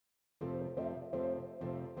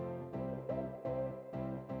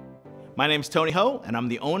My name is Tony Ho, and I'm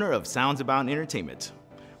the owner of Abound Entertainment.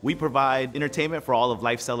 We provide entertainment for all of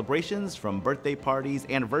life celebrations, from birthday parties,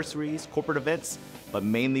 anniversaries, corporate events, but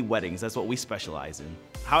mainly weddings. That's what we specialize in.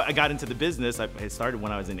 How I got into the business, it started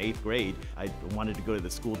when I was in 8th grade. I wanted to go to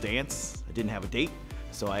the school dance. I didn't have a date,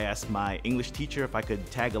 so I asked my English teacher if I could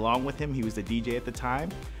tag along with him. He was the DJ at the time,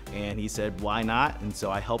 and he said, why not? And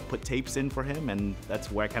so I helped put tapes in for him, and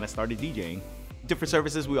that's where I kind of started DJing. Different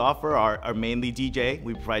services we offer are mainly DJ.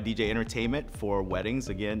 We provide DJ entertainment for weddings,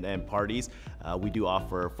 again, and parties. We do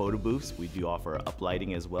offer photo booths. We do offer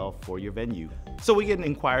uplighting as well for your venue. So we get an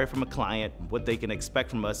inquiry from a client. What they can expect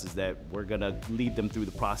from us is that we're gonna lead them through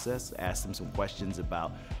the process, ask them some questions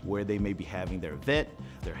about where they may be having their event.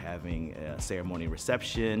 They're having a ceremony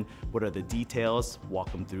reception. What are the details?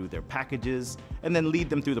 Walk them through their packages, and then lead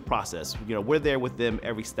them through the process. You know, we're there with them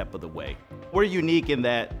every step of the way. We're unique in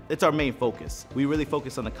that it's our main focus. We really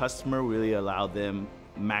focus on the customer, really allow them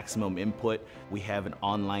maximum input. We have an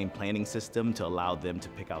online planning system to allow them to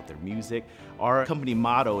pick out their music. Our company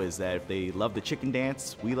motto is that if they love the chicken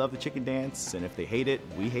dance, we love the chicken dance, and if they hate it,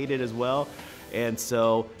 we hate it as well. And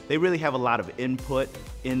so they really have a lot of input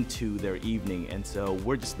into their evening, and so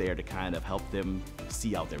we're just there to kind of help them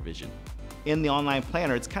see out their vision. In the online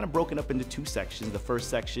planner, it's kind of broken up into 2 sections. The first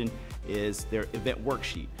section is their event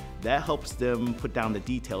worksheet. That helps them put down the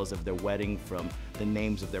details of their wedding, from the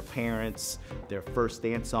names of their parents, their first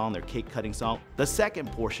dance song, their cake cutting song. The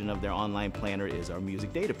second portion of their online planner is our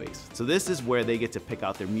music database. So this is where they get to pick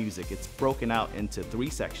out their music. It's broken out into 3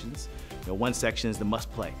 sections. One section is the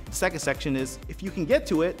must play. The second section is, if you can get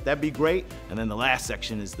to it, that'd be great. And then the last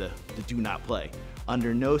section is the do not play.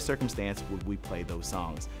 Under no circumstance would we play those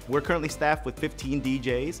songs. We're currently staffed with 15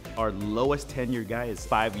 DJs. Our lowest tenure guy is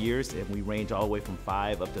 5 years, and we range all the way from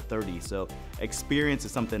 5 up to 30. So experience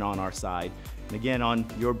is something on our side. And again, on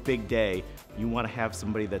your big day, you want to have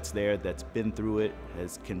somebody that's there, that's been through it,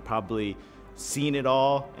 can probably seen it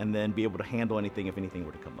all, and then be able to handle anything if anything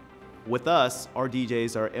were to come up. With us, our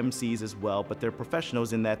DJs are MCs as well, but they're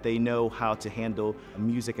professionals in that they know how to handle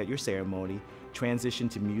music at your ceremony, transition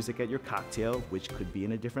to music at your cocktail, which could be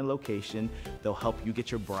in a different location. They'll help you get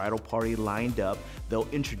your bridal party lined up. They'll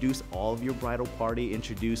introduce all of your bridal party,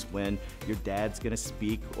 introduce when your dad's gonna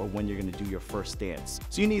speak or when you're gonna do your first dance.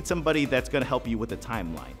 So you need somebody that's gonna help you with the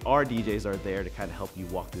timeline. Our DJs are there to kind of help you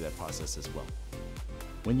walk through that process as well.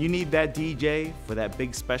 When you need that DJ for that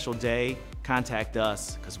big special day, contact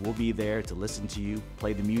us, because we'll be there to listen to you,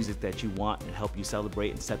 play the music that you want, and help you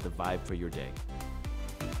celebrate and set the vibe for your day.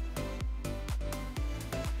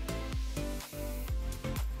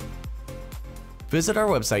 Visit our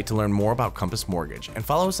website to learn more about Compass Mortgage and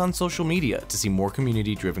follow us on social media to see more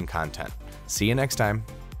community-driven content. See you next time.